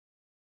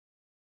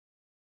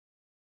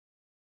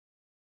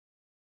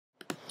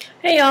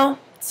Hey y'all,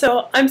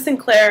 so I'm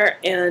Sinclair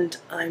and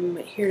I'm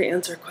here to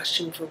answer a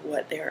question for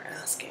what they are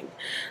asking.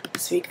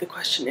 This week the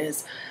question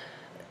is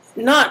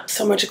not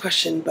so much a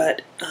question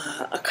but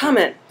a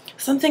comment.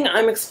 Something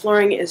I'm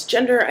exploring is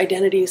gender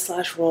identity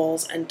 /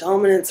 roles and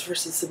dominance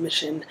versus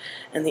submission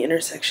and the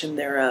intersection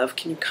thereof.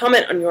 Can you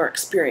comment on your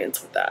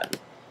experience with that?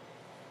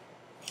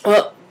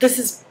 Well, this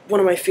is one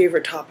of my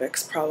favorite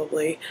topics,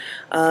 probably.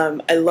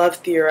 I love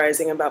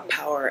theorizing about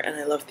power, and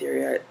I love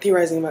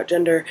theorizing about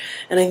gender,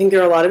 and I think there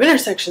are a lot of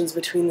intersections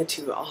between the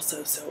two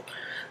also, so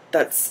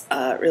that's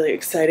really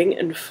exciting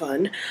and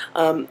fun.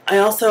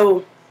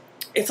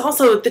 It's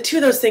also, the two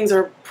of those things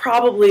are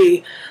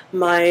probably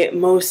my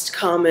most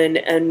common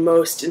and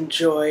most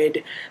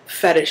enjoyed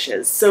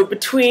fetishes. So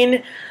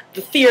between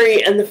the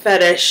theory and the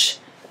fetish,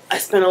 I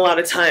spent a lot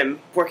of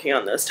time working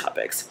on those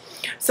topics.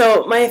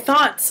 So my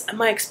thoughts,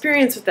 my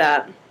experience with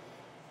that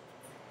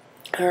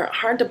are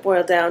hard to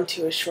boil down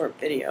to a short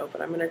video,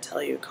 but I'm going to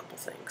tell you a couple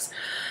things.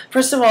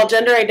 First of all,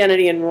 gender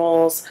identity and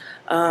roles.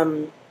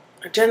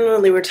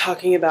 Generally, we're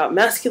talking about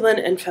masculine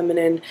and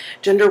feminine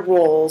gender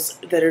roles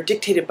that are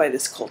dictated by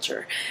this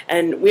culture.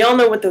 And we all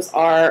know what those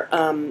are.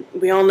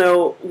 We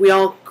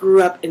all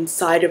grew up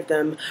inside of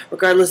them,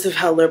 regardless of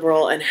how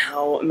liberal and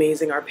how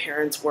amazing our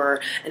parents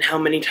were, and how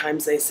many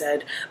times they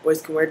said,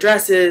 boys can wear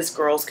dresses,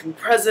 girls can be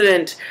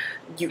president,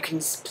 you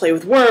can play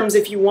with worms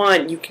if you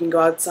want, you can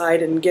go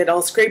outside and get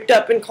all scraped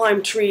up and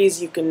climb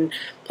trees, you can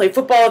play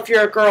football if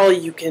you're a girl,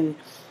 you can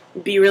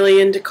be really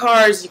into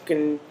cars, you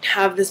can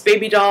have this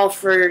baby doll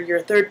for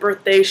your third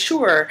birthday,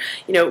 sure.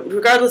 You know,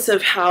 regardless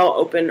of how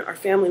open our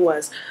family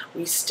was,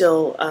 we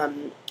still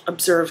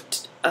absorb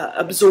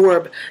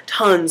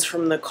tons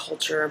from the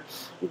culture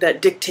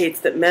that dictates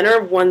that men are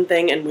one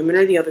thing and women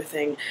are the other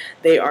thing.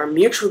 They are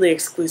mutually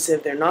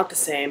exclusive, they're not the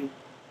same,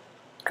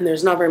 and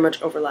there's not very much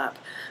overlap.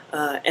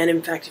 And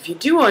in fact, if you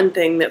do one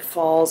thing that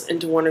falls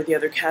into one or the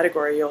other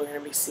category, you're going to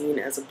be seen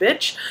as a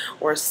bitch,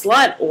 or a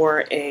slut,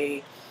 or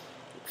a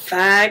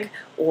fag,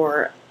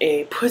 or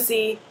a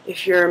pussy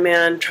if you're a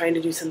man trying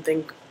to do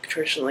something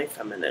traditionally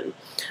feminine.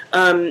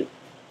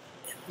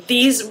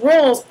 These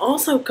roles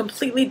also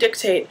completely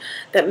dictate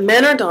that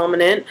men are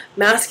dominant,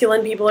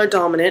 masculine people are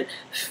dominant,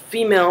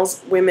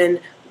 females,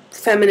 women,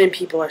 feminine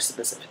people are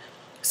submissive.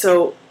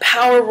 So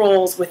power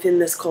roles within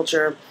this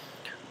culture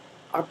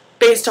are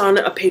based on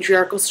a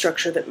patriarchal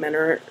structure that men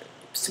are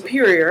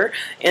superior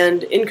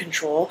and in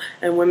control,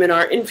 and women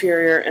are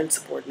inferior and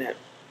subordinate.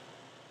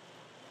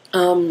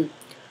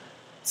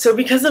 So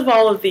because of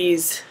all of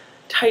these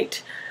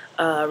tight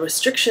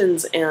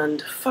restrictions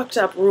and fucked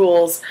up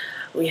rules,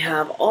 we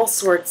have all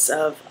sorts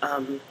of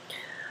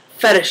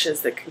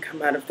fetishes that can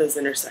come out of those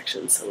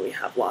intersections. So we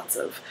have lots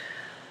of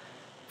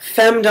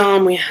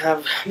femdom, we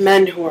have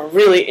men who are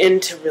really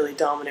into really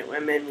dominant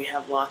women, we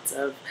have lots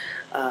of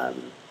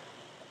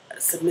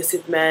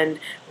submissive men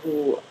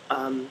who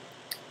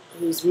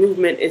whose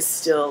movement is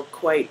still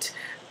quite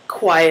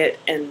quiet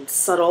and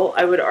subtle,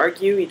 I would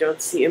argue. You don't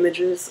see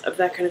images of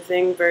that kind of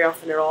thing very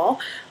often at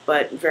all,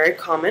 but very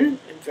common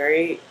and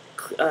very,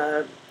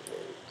 I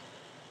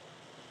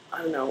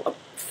don't know,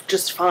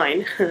 just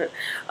fine,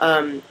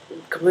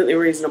 completely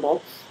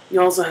reasonable.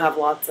 You also have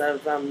lots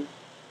of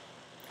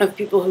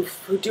people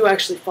who do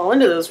actually fall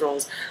into those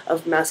roles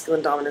of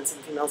masculine dominance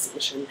and female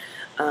submission,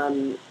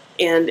 and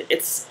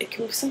it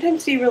can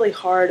sometimes be really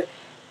hard.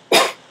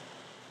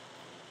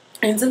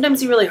 And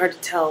sometimes it's really hard to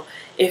tell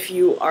if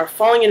you are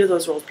falling into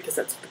those roles because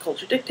that's what the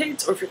culture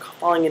dictates, or if you're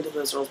falling into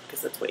those roles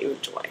because that's what you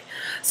enjoy.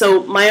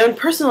 So my own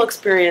personal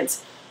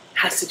experience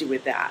has to do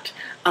with that.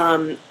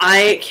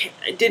 I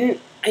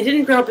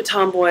didn't grow up a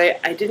tomboy.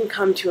 I didn't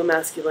come to a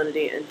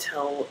masculinity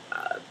until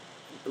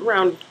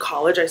around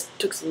college. I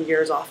took some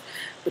years off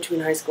between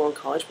high school and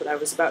college, but I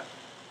was about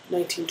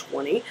 19,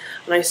 20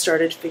 when I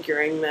started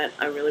figuring that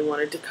I really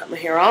wanted to cut my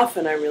hair off,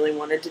 and I really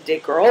wanted to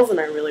date girls,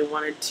 and I really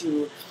wanted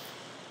to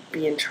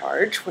be in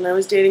charge when I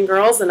was dating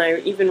girls, and I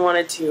even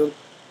wanted to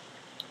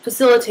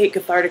facilitate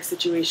cathartic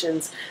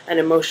situations and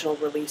emotional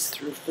release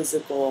through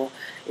physical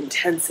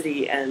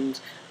intensity and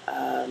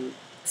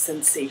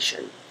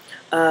sensation.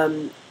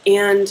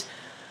 And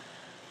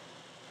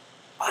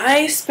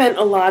I spent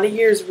a lot of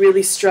years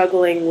really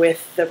struggling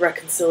with the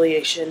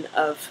reconciliation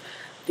of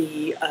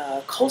the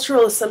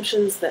cultural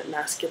assumptions that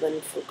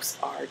masculine folks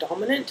are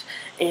dominant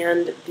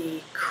and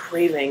the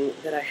craving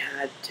that I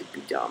had to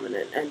be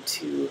dominant and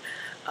to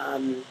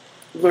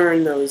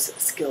learn those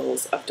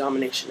skills of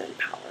domination and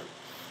power.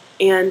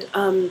 And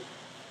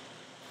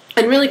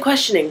really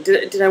questioning,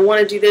 did I want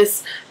to do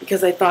this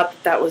because I thought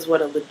that was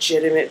what a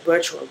legitimate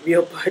butch or a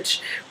real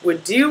butch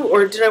would do,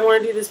 or did I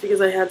want to do this because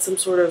I had some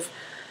sort of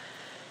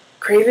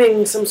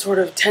craving, some sort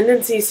of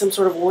tendency, some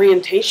sort of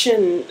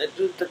orientation,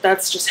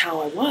 that's just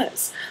how I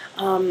was.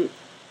 And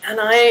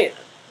I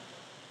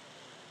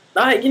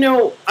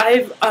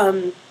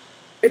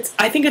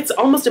think it's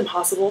almost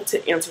impossible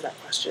to answer that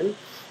question.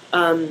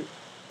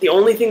 the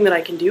only thing that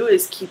I can do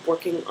is keep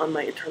working on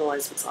my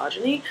internalized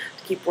misogyny,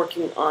 to keep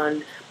working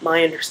on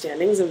my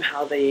understandings of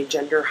how the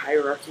gender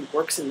hierarchy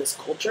works in this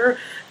culture,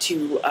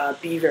 to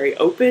be very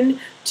open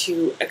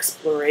to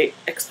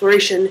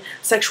exploration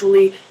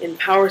sexually in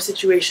power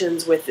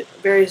situations with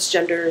various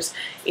genders,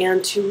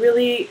 and to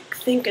really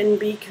think and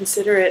be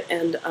considerate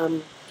and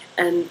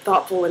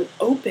thoughtful and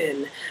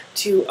open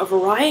to a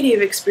variety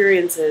of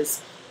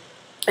experiences,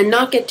 and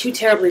not get too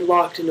terribly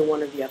locked into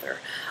one or the other.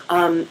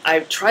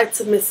 I've tried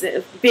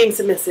being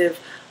submissive.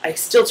 I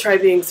still try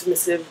being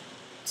submissive,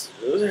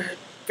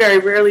 very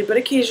rarely, but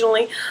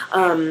occasionally.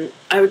 I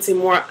would say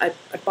more. I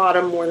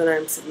bottom more than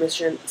I'm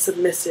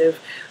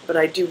submissive, but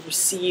I do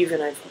receive,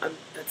 and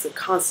that's a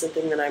constant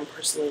thing that I'm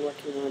personally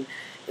working on,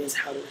 is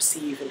how to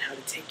receive and how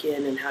to take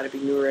in and how to be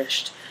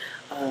nourished.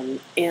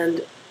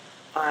 And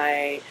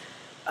I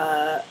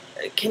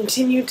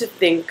continue to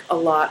think a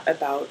lot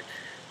about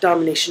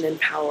domination and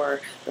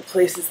power, the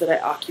places that I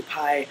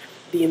occupy,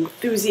 the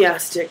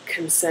enthusiastic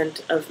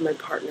consent of my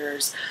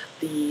partners,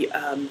 the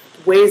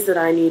ways that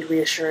I need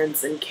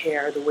reassurance and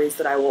care, the ways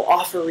that I will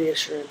offer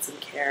reassurance and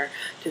care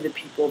to the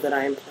people that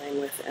I am playing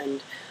with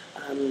and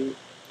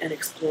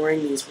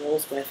exploring these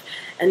roles with.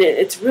 And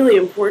it's really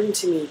important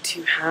to me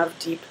to have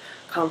deep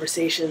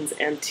conversations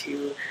and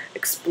to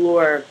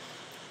explore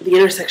the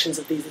intersections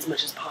of these as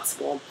much as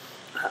possible.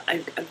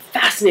 I'm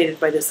fascinated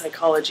by the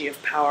psychology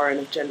of power and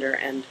of gender,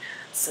 and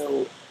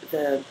so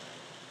the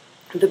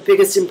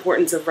biggest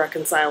importance of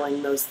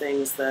reconciling those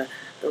things, the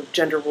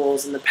gender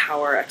roles and the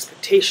power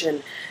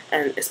expectation,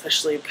 and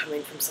especially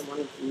coming from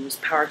someone whose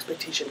power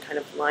expectation kind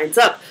of lines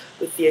up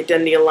with the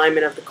identity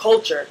alignment of the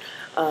culture,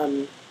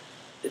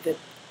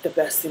 the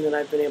best thing that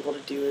I've been able to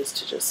do is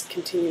to just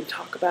continue to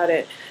talk about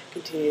it,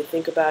 continue to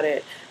think about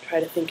it, try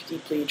to think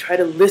deeply, try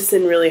to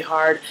listen really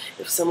hard.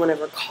 If someone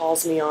ever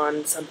calls me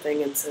on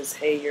something and says,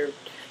 hey, you're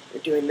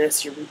doing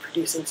this, you're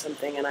reproducing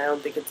something, and I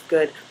don't think it's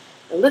good,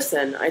 I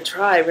listen. I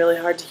try really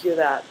hard to hear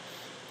that.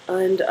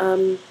 And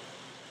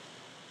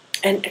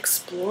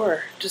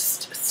explore,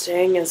 just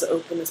staying as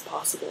open as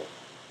possible.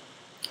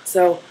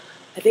 So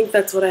I think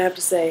that's what I have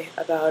to say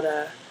about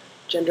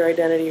gender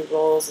identity,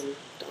 roles, and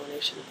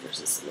domination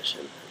versus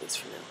submission, at least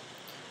for now.